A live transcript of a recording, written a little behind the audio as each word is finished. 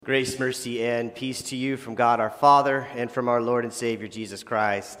Grace, mercy, and peace to you from God our Father and from our Lord and Savior Jesus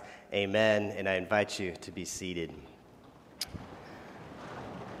Christ. Amen. And I invite you to be seated.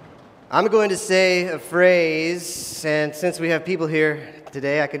 I'm going to say a phrase, and since we have people here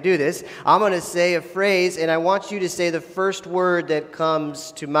today, I can do this. I'm going to say a phrase, and I want you to say the first word that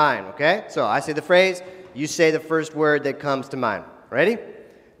comes to mind, okay? So I say the phrase, you say the first word that comes to mind. Ready?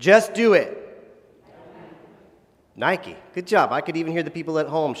 Just do it. Nike. Good job. I could even hear the people at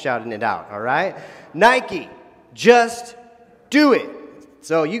home shouting it out, all right? Nike. Just do it.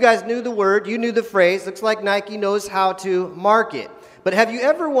 So you guys knew the word, you knew the phrase. Looks like Nike knows how to market. But have you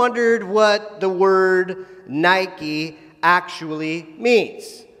ever wondered what the word Nike actually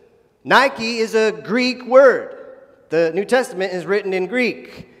means? Nike is a Greek word. The New Testament is written in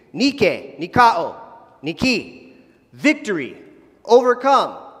Greek. Nike, Nikao, Niki. Victory,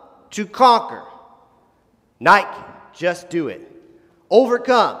 overcome, to conquer. Nike, just do it.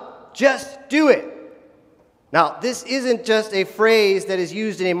 Overcome, just do it. Now, this isn't just a phrase that is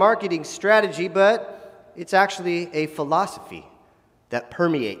used in a marketing strategy, but it's actually a philosophy that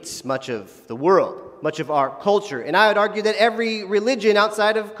permeates much of the world, much of our culture. And I would argue that every religion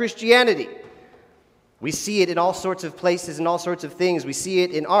outside of Christianity. We see it in all sorts of places and all sorts of things. We see it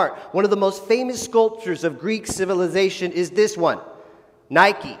in art. One of the most famous sculptures of Greek civilization is this one,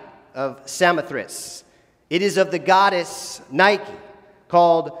 Nike of Samothrace. It is of the goddess Nike,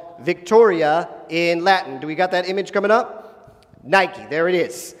 called Victoria in Latin. Do we got that image coming up? Nike, there it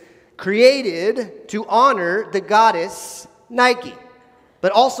is. Created to honor the goddess Nike,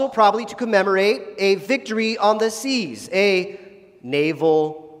 but also probably to commemorate a victory on the seas, a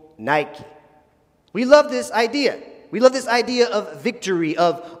naval Nike. We love this idea. We love this idea of victory,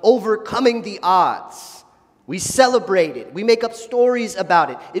 of overcoming the odds. We celebrate it. We make up stories about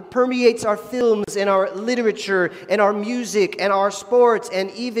it. It permeates our films and our literature and our music and our sports and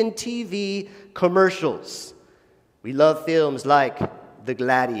even TV commercials. We love films like The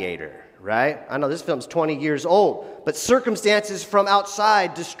Gladiator, right? I know this film's 20 years old, but circumstances from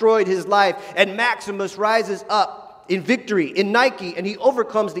outside destroyed his life, and Maximus rises up in victory in Nike, and he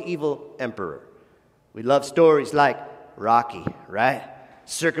overcomes the evil emperor. We love stories like Rocky, right?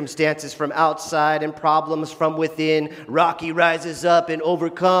 Circumstances from outside and problems from within. Rocky rises up and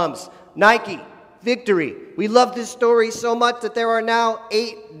overcomes. Nike, victory. We love this story so much that there are now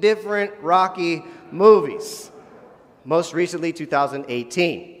 8 different Rocky movies. Most recently,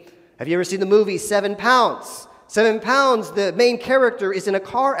 2018. Have you ever seen the movie 7 Pounds? 7 Pounds, the main character is in a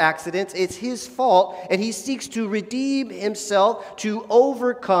car accident. It's his fault, and he seeks to redeem himself, to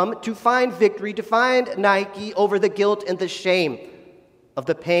overcome, to find victory, to find Nike over the guilt and the shame of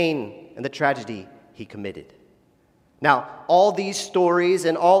the pain and the tragedy he committed. Now, all these stories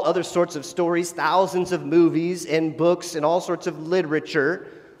and all other sorts of stories, thousands of movies and books and all sorts of literature,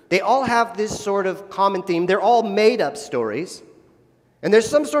 they all have this sort of common theme. They're all made-up stories, and there's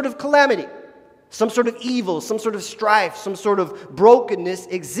some sort of calamity, some sort of evil, some sort of strife, some sort of brokenness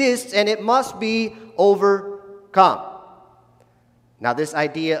exists, and it must be overcome. Now, this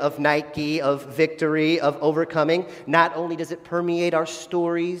idea of Nike, of victory, of overcoming, not only does it permeate our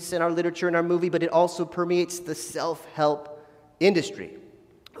stories and our literature and our movie, but it also permeates the self-help industry.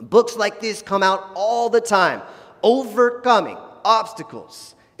 Books like this come out all the time. Overcoming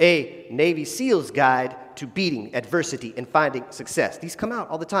obstacles, a Navy SEAL's guide to beating adversity and finding success. These come out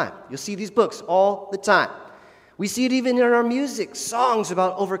all the time. You'll see these books all the time. We see it even in our music, songs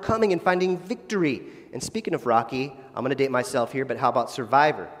about overcoming and finding victory. And speaking of Rocky, I'm going to date myself here, but how about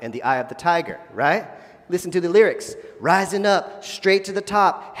Survivor and the Eye of the Tiger, right? Listen to the lyrics. Rising up, straight to the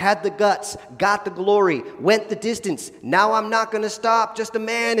top, had the guts, got the glory, went the distance. Now I'm not going to stop, just a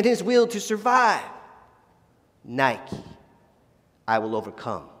man and his will to survive. Nike, I will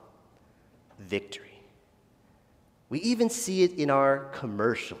overcome. Victory. We even see it in our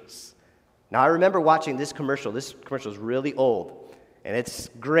commercials. Now I remember watching this commercial. This commercial is really old. And it's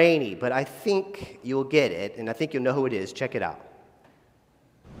grainy, but I think you'll get it, and I think you'll know who it is. Check it out.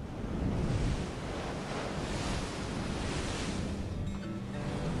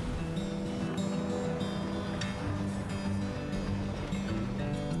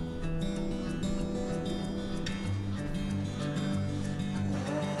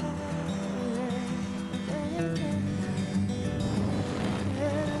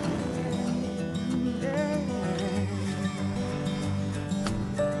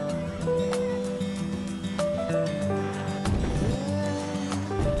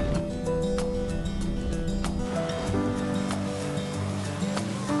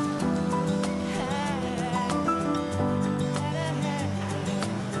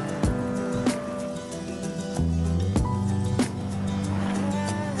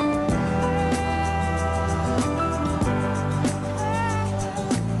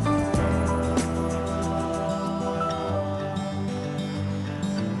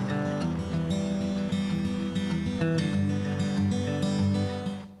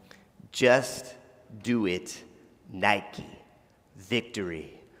 Just do it, Nike.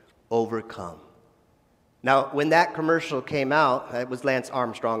 Victory, overcome. Now, when that commercial came out, it was Lance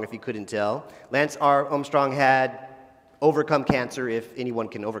Armstrong, if you couldn't tell. Lance Armstrong had overcome cancer, if anyone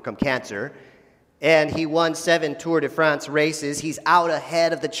can overcome cancer. And he won 7 Tour de France races. He's out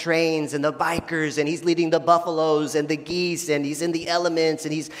ahead of the trains and the bikers, and he's leading the buffaloes and the geese, and he's in the elements,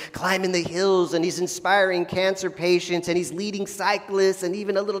 and he's climbing the hills, and he's inspiring cancer patients, and he's leading cyclists and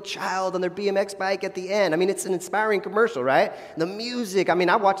even a little child on their BMX bike at the end. I mean, it's an inspiring commercial, right? And the music, I mean,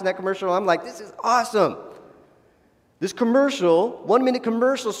 I'm watching that commercial, I'm like, this is awesome. This commercial, 1-minute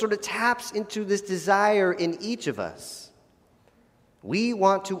commercial, sort of taps into this desire in each of us. We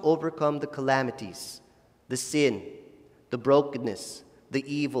want to overcome the calamities, the sin, the brokenness, the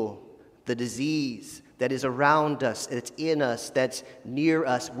evil, the disease that is around us, that's in us, that's near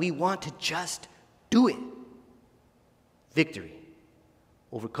us. We want to just do it. Victory,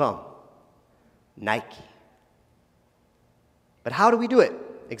 overcome, Nike. But how do we do it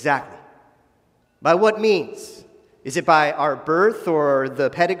exactly? By what means? Is it by our birth or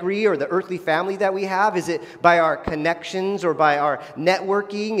the pedigree or the earthly family that we have? Is it by our connections or by our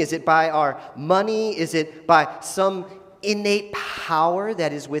networking? Is it by our money? Is it by some innate power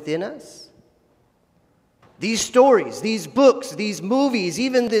that is within us? These stories, these books, these movies,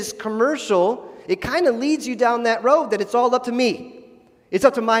 even this commercial, it kind of leads you down that road that it's all up to me. It's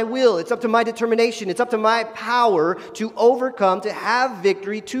up to my will. It's up to my determination. It's up to my power to overcome, to have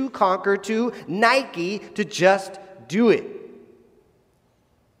victory, to conquer, to Nike, to just do it.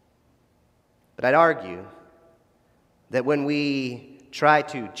 But I'd argue that when we try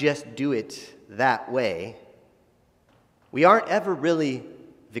to just do it that way, we aren't ever really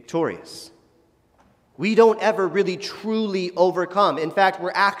victorious. We don't ever really truly overcome. In fact,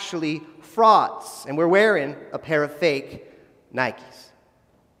 we're actually frauds, and we're wearing a pair of fake Nikes.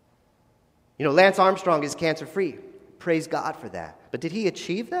 You know, Lance Armstrong is cancer-free. Praise God for that. But did he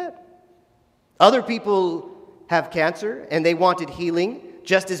achieve that? Other people have cancer, and they wanted healing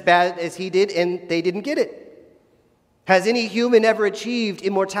just as bad as he did, and they didn't get it. Has any human ever achieved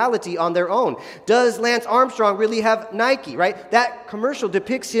immortality on their own? Does Lance Armstrong really have Nike, right? That commercial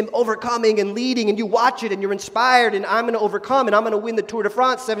depicts him overcoming and leading, and you watch it, and you're inspired, and I'm going to overcome, and I'm going to win the Tour de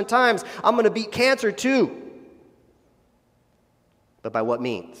France 7 times. I'm going to beat cancer too. But by what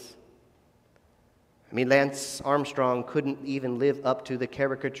means? I mean, Lance Armstrong couldn't even live up to the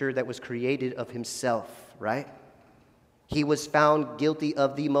caricature that was created of himself, right? He was found guilty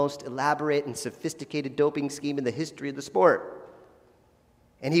of the most elaborate and sophisticated doping scheme in the history of the sport.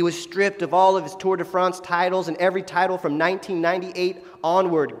 And he was stripped of all of his Tour de France titles, and every title from 1998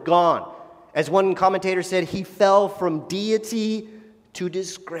 onward, gone. As one commentator said, he fell from deity to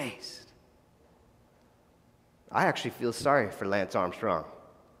disgrace. I actually feel sorry for Lance Armstrong.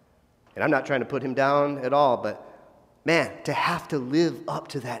 And I'm not trying to put him down at all, but man, to have to live up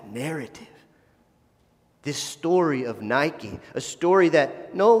to that narrative. This story of Nike, a story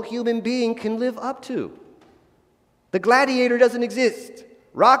that no human being can live up to. The Gladiator doesn't exist.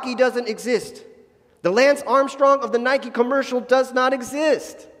 Rocky doesn't exist. The Lance Armstrong of the Nike commercial does not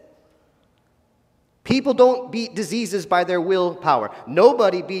exist. People don't beat diseases by their willpower.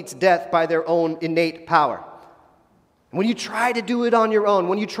 Nobody beats death by their own innate power. When you try to do it on your own,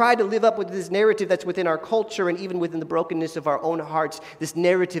 when you try to live up with this narrative that's within our culture and even within the brokenness of our own hearts, this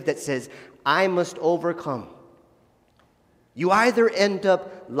narrative that says, I must overcome. You either end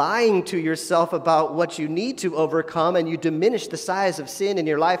up lying to yourself about what you need to overcome and you diminish the size of sin in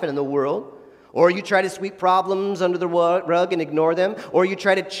your life and in the world, or you try to sweep problems under the rug and ignore them, or you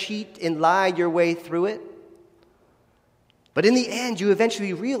try to cheat and lie your way through it. But in the end, you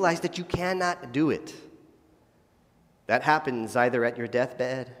eventually realize that you cannot do it. That happens either at your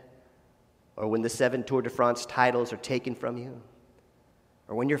deathbed, or when the 7 Tour de France titles are taken from you,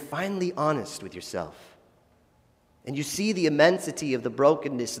 or when you're finally honest with yourself, and you see the immensity of the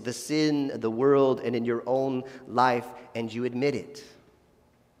brokenness, the sin of the world, and in your own life, and you admit it.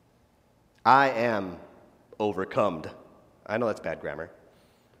 I am overcome. I know that's bad grammar.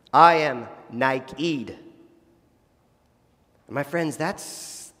 I am Nike'd. My friends,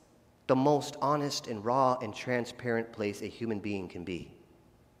 that's the most honest and raw and transparent place a human being can be.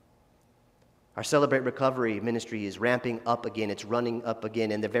 Our Celebrate Recovery ministry is ramping up again. It's running up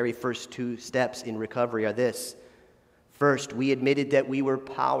again. And the very first 2 steps in recovery are this. First, we admitted that we were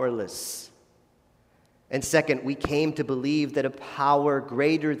powerless. And second, we came to believe that a power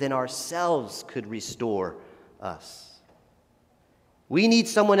greater than ourselves could restore us. We need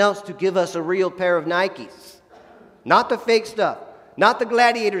someone else to give us a real pair of Nikes. Not the fake stuff. Not the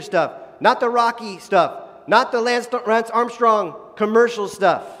Gladiator stuff, not the Rocky stuff, not the Lance Armstrong commercial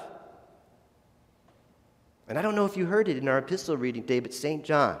stuff. And I don't know if you heard it in our epistle reading today, but St.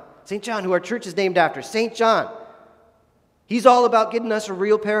 John, who our church is named after, St. John, he's all about getting us a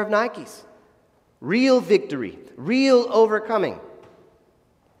real pair of Nikes. Real victory, real overcoming.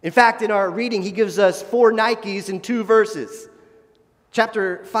 In fact, in our reading, he gives us 4 Nikes in 2 verses.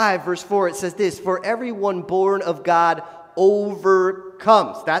 Chapter 5, verse 4, it says this: "For everyone born of God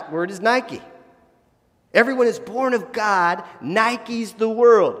overcomes." That word is Nike. Everyone is born of God, Nikes the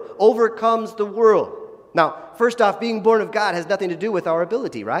world, overcomes the world. Now, first off, being born of God has nothing to do with our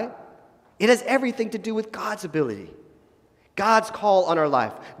ability, right? It has everything to do with God's ability. God's call on our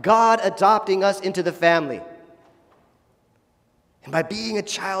life. God adopting us into the family. And by being a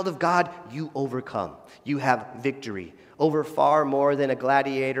child of God, you overcome. You have victory over far more than a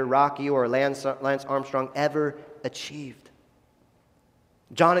gladiator, Rocky, or Lance Armstrong ever achieved.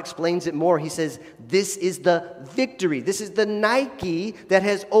 John explains it more. He says, this is the victory. This is the Nike that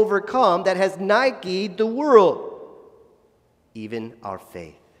has overcome, that has Nike'd the world. Even our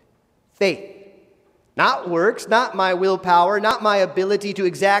faith. Faith. Not works, not my willpower, not my ability to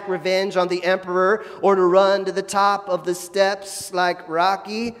exact revenge on the emperor or to run to the top of the steps like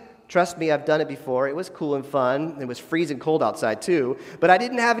Rocky. Trust me, I've done it before. It was cool and fun. It was freezing cold outside too. But I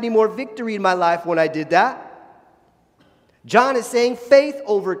didn't have any more victory in my life when I did that. John is saying faith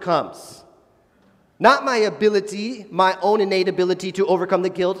overcomes. Not my ability, my own innate ability to overcome the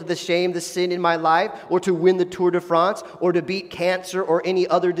guilt, the shame, the sin in my life, or to win the Tour de France, or to beat cancer or any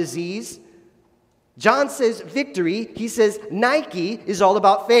other disease. John says victory, he says Nike is all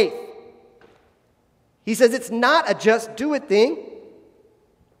about faith. He says it's not a just do it thing,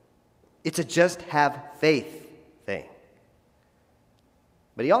 it's a just have faith thing.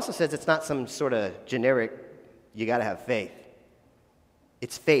 But he also says it's not some sort of generic, you got to have faith.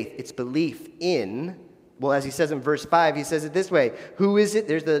 It's faith, it's belief in, well, as he says in verse 5, he says it this way: who is it?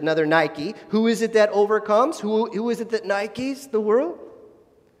 There's another Nike. Who is it that overcomes? Who is it that Nikes the world?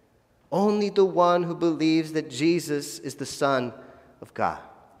 Only the one who believes that Jesus is the Son of God.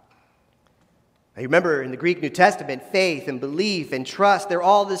 Now, you remember in the Greek New Testament, faith and belief and trust, they're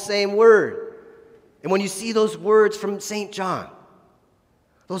all the same word. And when you see those words from St. John,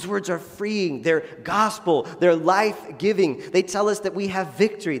 those words are freeing, they're gospel, they're life-giving. They tell us that we have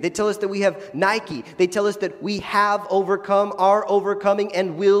victory. They tell us that we have Nike. They tell us that we have overcome, are overcoming,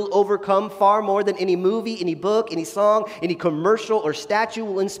 and will overcome far more than any movie, any book, any song, any commercial or statue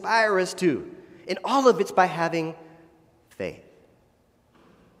will inspire us to. And all of it's by having faith,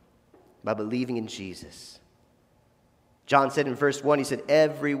 by believing in Jesus. John said in verse 1, he said,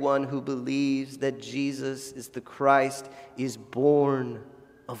 everyone who believes that Jesus is the Christ is born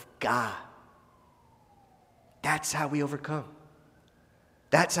of God. That's how we overcome.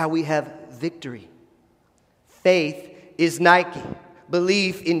 That's how we have victory. Faith is Nike.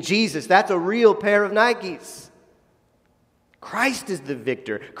 Belief in Jesus, that's a real pair of Nikes. Christ is the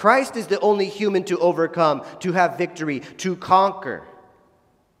victor. Christ is the only human to overcome, to have victory, to conquer.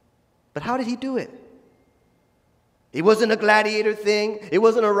 But how did he do it? It wasn't a gladiator thing. It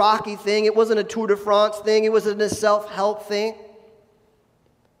wasn't a Rocky thing. It wasn't a Tour de France thing. It wasn't a self-help thing.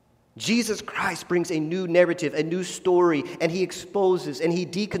 Jesus Christ brings a new narrative, a new story, and he exposes and he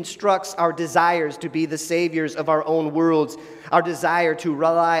deconstructs our desires to be the saviors of our own worlds, our desire to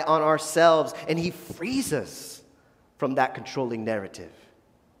rely on ourselves, and he frees us from that controlling narrative.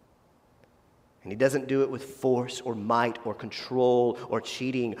 And he doesn't do it with force or might or control or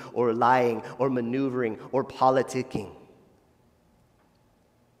cheating or lying or maneuvering or politicking.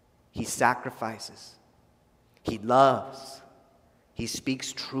 He sacrifices. He loves. He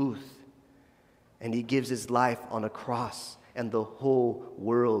speaks truth. And he gives his life on a cross. And the whole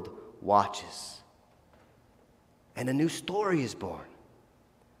world watches. And a new story is born.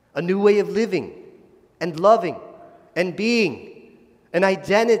 A new way of living and loving and being. An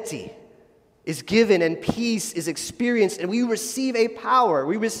identity is given and peace is experienced, and we receive a power.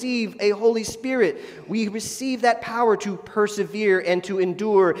 We receive a Holy Spirit. We receive that power to persevere and to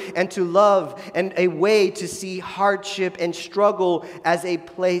endure and to love, and a way to see hardship and struggle as a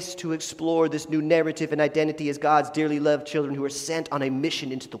place to explore this new narrative and identity as God's dearly loved children who are sent on a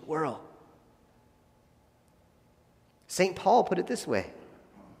mission into the world. St. Paul put it this way.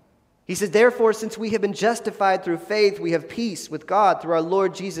 He says, therefore, since we have been justified through faith, we have peace with God through our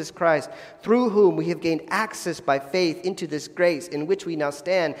Lord Jesus Christ, through whom we have gained access by faith into this grace in which we now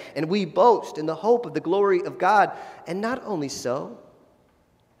stand, and we boast in the hope of the glory of God. And not only so,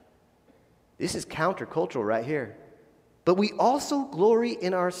 this is countercultural right here, but we also glory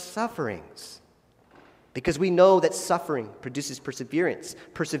in our sufferings, Because we know that suffering produces perseverance,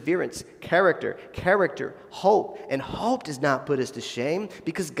 perseverance, character, hope. And hope does not put us to shame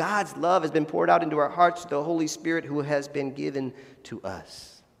because God's love has been poured out into our hearts through the Holy Spirit who has been given to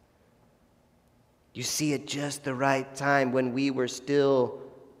us. You see, at just the right time when we were still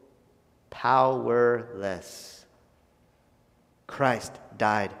powerless, Christ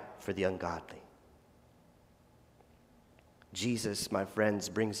died for the ungodly. Jesus, my friends,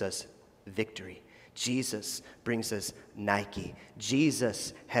 brings us victory. Jesus brings us Nike.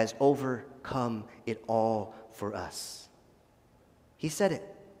 Jesus has overcome it all for us. He said it.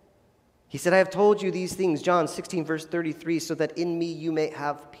 He said, I have told you these things, John 16, verse 33, so that in me you may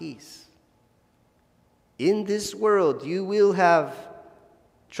have peace. In this world you will have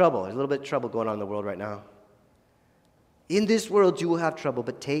trouble. There's a little bit of trouble going on in the world right now. In this world you will have trouble,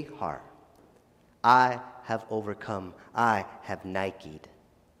 but take heart. I have overcome. I have Nike'd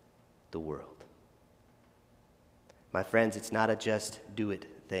the world. My friends, it's not a just do it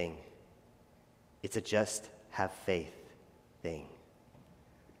thing. It's a just have faith thing.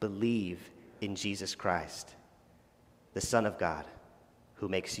 Believe in Jesus Christ, the Son of God, who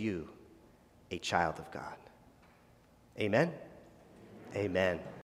makes you a child of God. Amen? Amen.